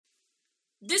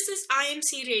This is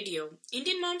IMC Radio.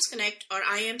 Indian Moms Connect, or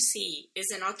IMC,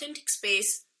 is an authentic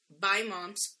space by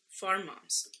moms for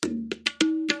moms.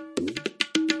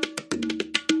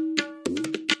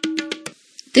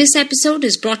 This episode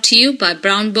is brought to you by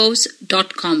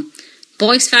brownbows.com.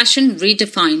 Boys fashion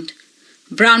redefined.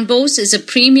 Brown Bows is a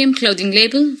premium clothing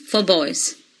label for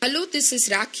boys. Hello, this is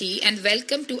Rakhee and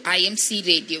welcome to IMC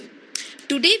Radio.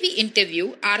 Today we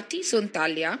interview Arti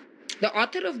Sonthalia, the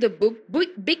author of the book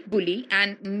Big Bully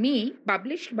and Me,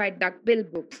 published by Duckbill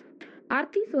Books.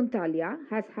 Arti Sonthalia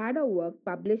has had her work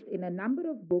published in a number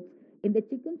of books in the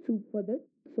Chicken Soup for the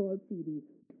Soul series.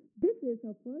 This is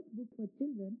her first book for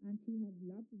children and she has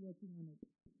loved working on it.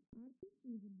 Arti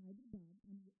is in Hyderabad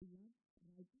and loves writing and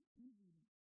reading.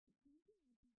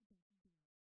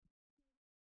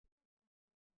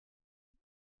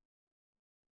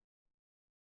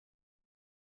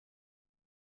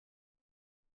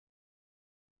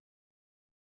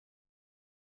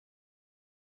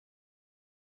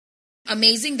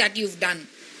 Amazing that you've done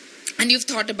and you've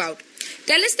thought about.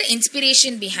 Tell us the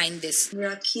inspiration behind this.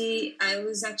 Rakhee, I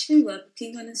was actually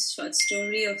working on a short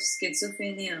story of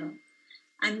schizophrenia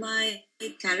and my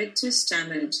character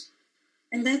stammered.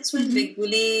 And that's when Big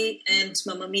Bully and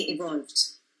Mamma Me evolved,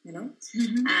 you know.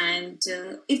 And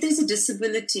if there's a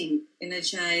disability in a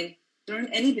child, or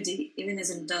in anybody, even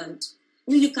as an adult,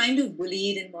 you're kind of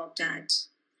bullied and mocked at.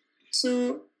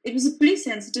 So it was a pretty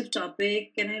sensitive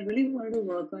topic and I really wanted to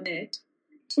work on it.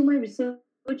 So my research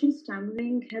in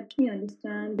stammering helped me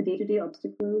understand the day-to-day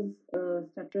obstacles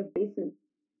stutter faces.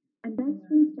 And that's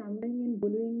when stammering and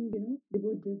bullying, they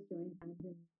both just join hands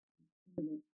in the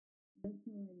book. That's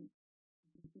how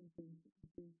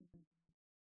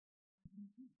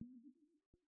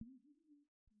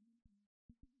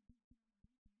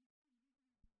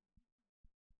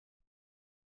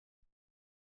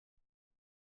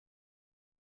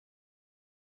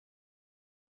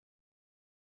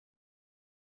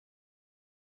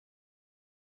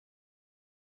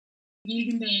I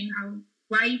read in the end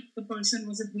why the person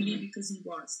was a bully because he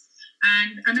was.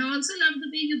 And I also love the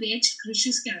way you edged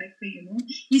Krish's character,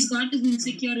 He's got his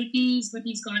insecurities, but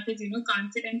he's got his,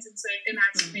 confidence in certain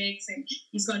aspects and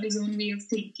he's got his own way of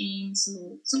thinking.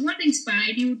 So what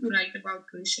inspired you to write about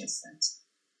Krish as such?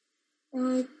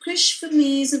 Krish for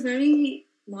me is a very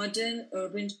modern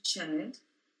urban child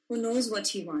who knows what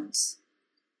he wants.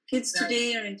 Kids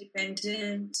today are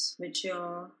independent,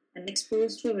 mature, and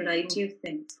exposed to a variety of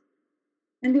things.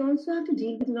 And they also have to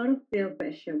deal with a lot of peer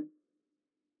pressure.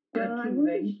 I want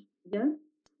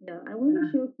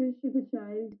to show Krish as a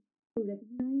child who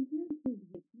recognizes his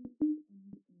weaknesses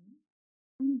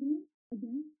and then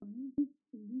again finds his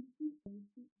solution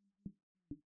also.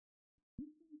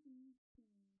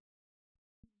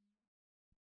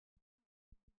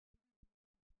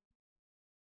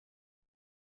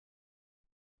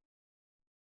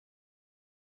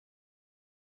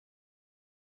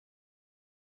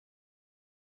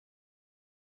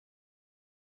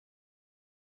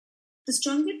 The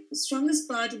strongest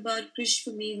part about Krish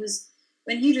for me was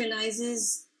when he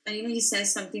realizes, and he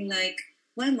says something like,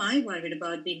 "Why am I worried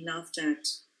about being laughed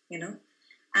at?"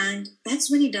 And that's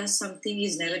when he does something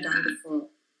he's never done before.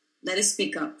 That is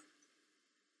speak up.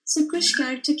 So Krish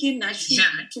character came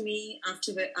naturally to me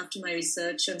after my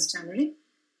research on stammering.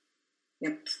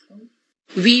 Yep.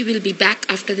 We will be back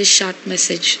after this short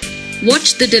message.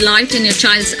 Watch the delight in your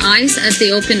child's eyes as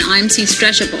they open IMC's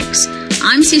Treasure Box.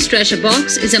 IMC's Treasure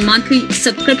Box is a monthly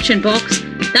subscription box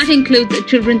that includes a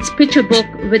children's picture book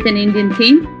with an Indian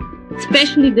theme,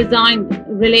 specially designed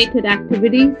related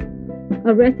activities,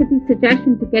 a recipe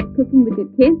suggestion to get cooking with your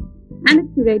kids, and a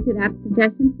curated app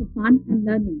suggestion for fun and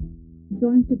learning.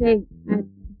 Join today at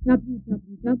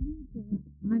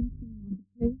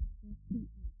www.imcmarketplace.co.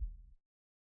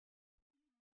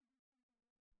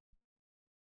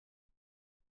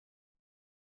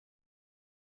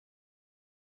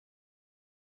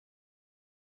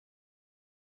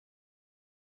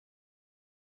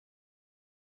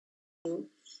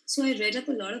 So I read up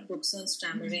a lot of books on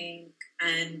stammering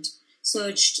and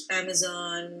searched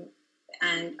Amazon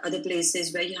and other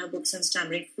places where you have books on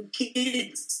stammering for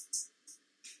kids,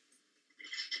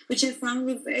 which I found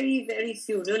were very, very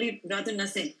few, really rather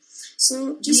nothing.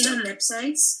 So just on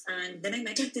websites, and then I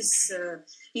met with this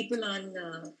people on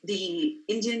the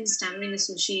Indian Stammering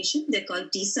Association. They're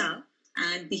called TISA,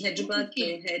 and the Hyderabad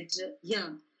head,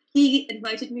 he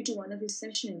invited me to one of his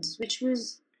sessions, which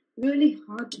was really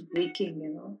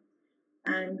heartbreaking,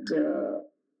 and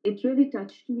it really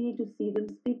touched me to see them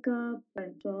speak up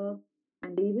and talk,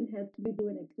 and they even helped me do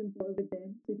an extreme call with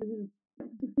them. So it was a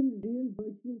practical, real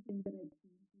virtual thing that I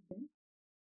experienced with them.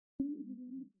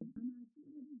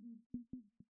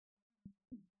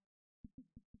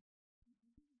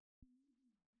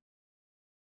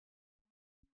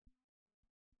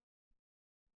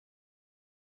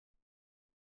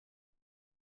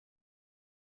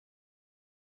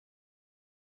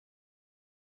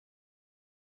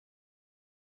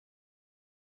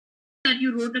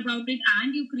 you wrote about it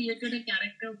and you created a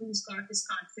character who's got this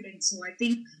confidence. So I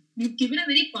think you've given a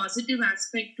very positive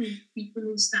aspect to people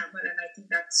who stammer, and I think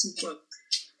that's super.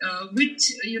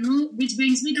 Which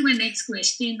brings me to my next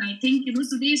question. I think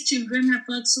today's children have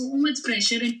got so much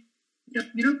pressure and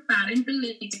parental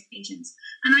expectations,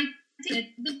 and I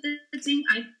think the thing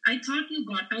I thought you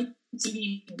got out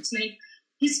really, it's like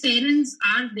his parents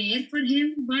are there for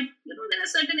him, but there are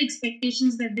certain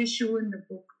expectations that they show in the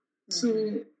book.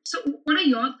 So what are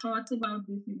your thoughts about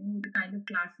this? The kind of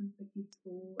classes the kids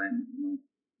go, and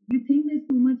do you think there's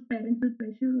too much parental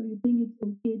pressure, or you think it's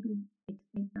okay to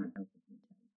expect that out of your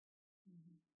child?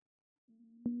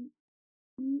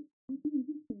 I think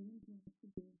every parent wants to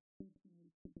give their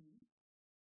child the best.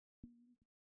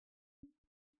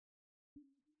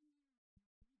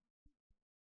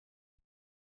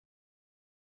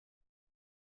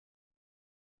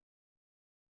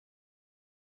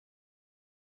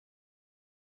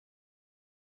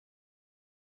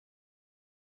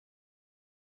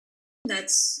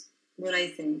 That's what I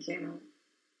think,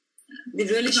 They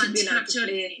really should be allowed to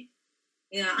play.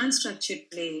 Yeah, unstructured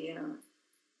play,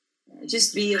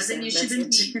 just be yourself. That's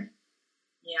it.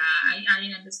 Yeah,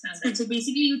 I understand that. So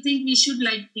basically you think we should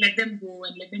let them go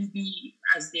and let them be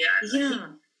as they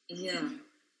are. Yeah.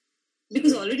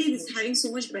 Because already it's having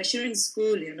so much pressure in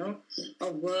school,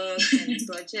 of work and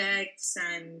projects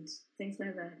and things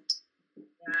like that.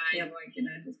 Yeah, I can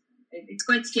understand. It's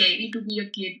quite scary to be a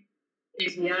kid, to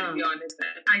be honest.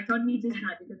 I thought we just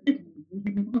had it as a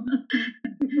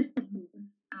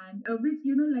and which,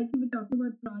 like you were talking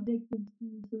about projects in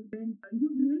school, so then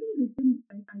you've really written,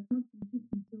 I thought this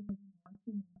teacher was an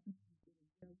awesome teacher.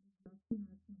 I would love to have something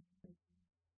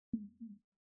like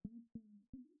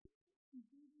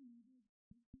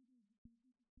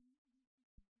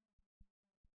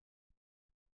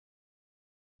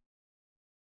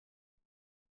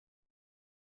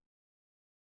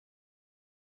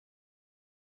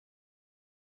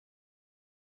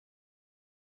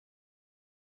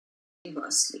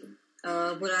Vastly.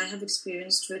 What I have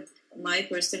experienced with my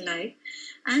personal life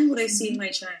and what I see in my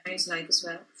child's life as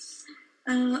well.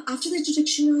 After the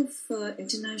introduction of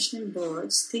international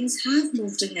boards, things have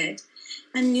moved ahead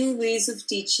and new ways of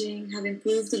teaching have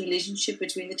improved the relationship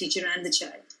between the teacher and the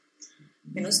child.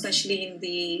 Especially in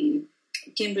the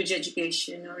Cambridge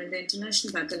education or in the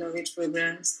international baccalaureate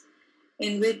programs,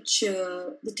 in which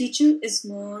the teacher is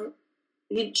more,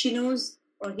 she knows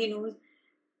or he knows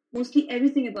mostly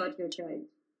everything about your child,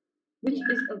 which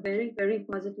is a very, very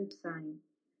positive sign.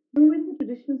 Though in the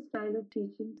traditional style of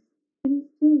teaching, things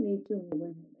still need to move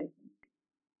ahead, I think.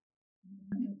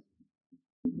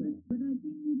 But I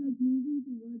think we're moving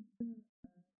towards the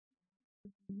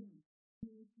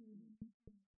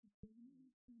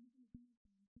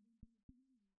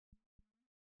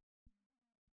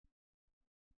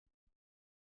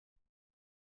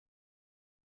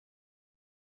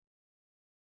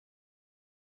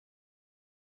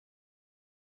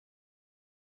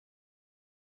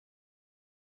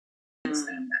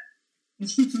understand that.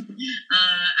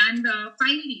 And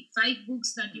finally, 5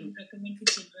 books that you would recommend to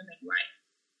children and why?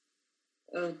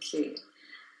 Okay.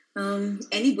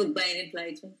 Any book by Enid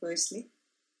Blyton, firstly.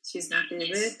 She's my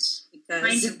favorite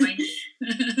because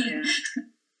yeah.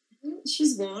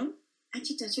 She's warm and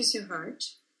she touches your heart.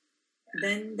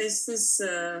 Then there's this,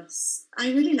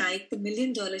 I really like The $1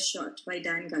 Million Shot by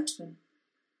Dan Gutman.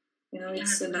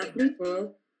 It's a lovely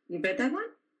book. You read that one?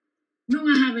 No,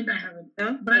 I haven't.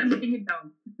 No? But I'm putting it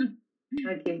down.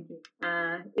 Okay.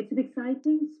 It's an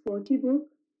exciting, sporty book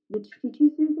which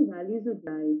teaches you the values of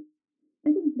life.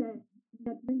 I think that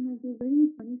Gutman has a very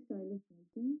funny style of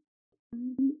writing,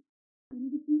 and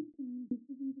at the same time, this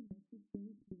is the message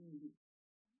very clearly.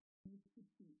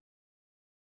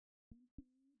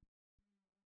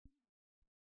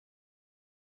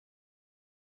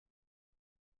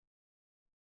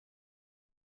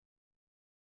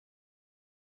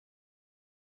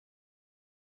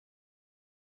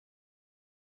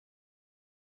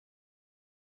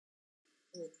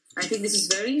 I think this is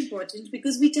very important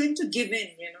because we tend to give in,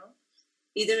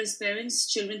 Either as parents,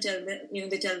 children tell them,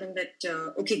 they tell them that,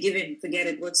 okay, give in, forget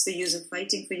it. What's the use of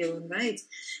fighting for your own rights?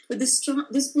 But this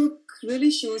book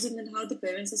really shows him how the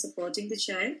parents are supporting the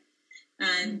child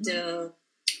and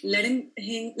letting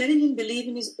him believe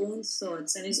in his own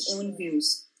thoughts and his own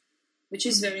views, which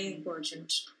is very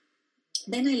important.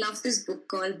 Then I love this book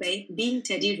called Being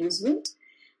Teddy Roosevelt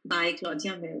by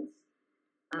Claudia Mills.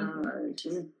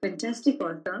 She's a fantastic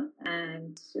author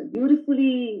and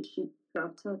beautifully she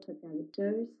crafts out her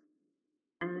characters.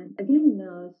 And again,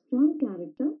 a strong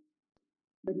character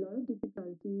with a lot of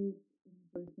difficulties in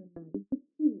personal life, but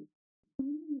still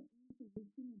finding your own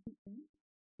position at the end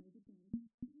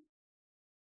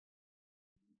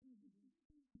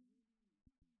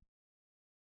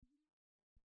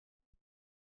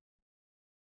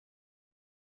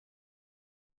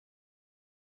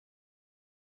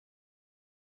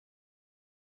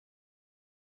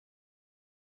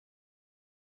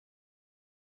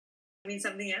I mean,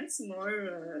 something else,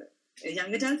 more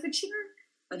young adult fiction,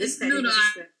 or this kind No, of no.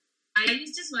 just, I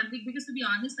was just wondering because, to be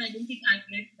honest, I don't think I've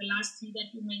read the last 3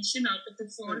 that you mentioned. Out of the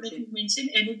 4 that you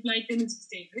mentioned, Enid Blyton is his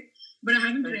favorite, but I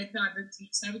haven't read the other 3.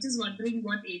 So I was just wondering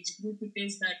what age group it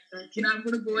is that I'm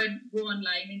going to go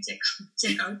online and check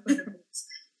out for the books.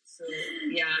 So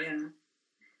yeah.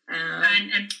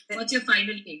 And what's your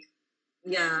final take?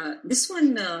 Yeah, this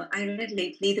one I read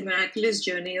lately, The Miraculous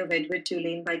Journey of Edward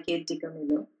Tulane by Kate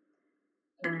Miller.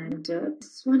 And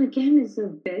this one again is a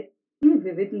very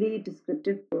vividly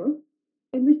descriptive book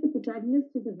in which the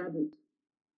protagonist is a rabbit.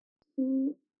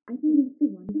 So I think it's a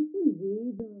wonderful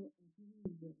way the author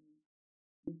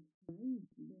describes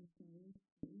the entire story.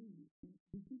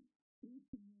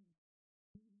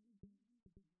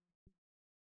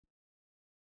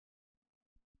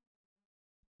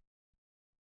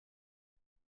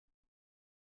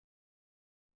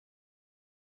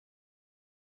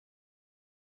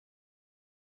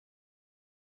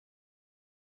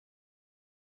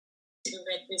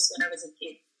 Read this when I was a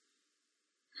kid.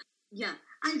 Yeah,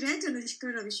 I read Anushka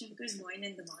Ravishankar's Moin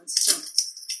and the Monster.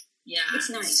 Yeah. It's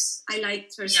nice. I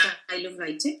liked her style of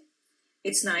writing.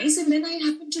 It's nice. And then I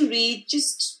happened to read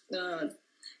this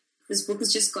book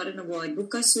has just got an award,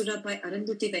 Bukasura by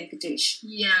Arundhati Venkatesh.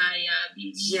 Yeah.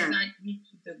 We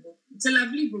the book. It's a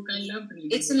lovely book. I love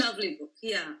reading it. It's a lovely book.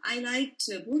 Yeah. I liked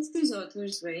both these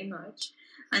authors very much.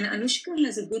 And Anushka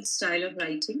has a good style of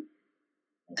writing.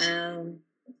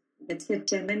 That's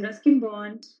it. And then Ruskin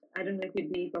Bond. I don't know if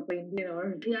it'd be proper Indian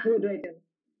or who do I tell?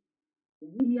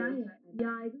 Yeah.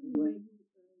 I don't know.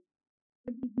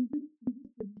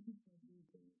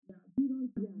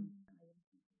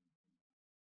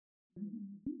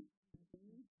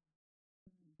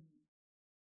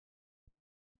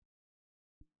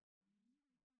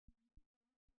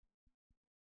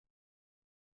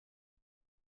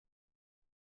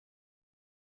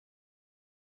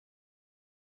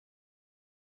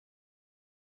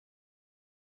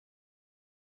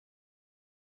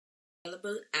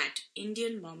 Available at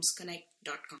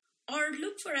indianmomsconnect.com or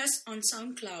look for us on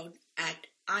SoundCloud at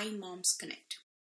iMomsConnect.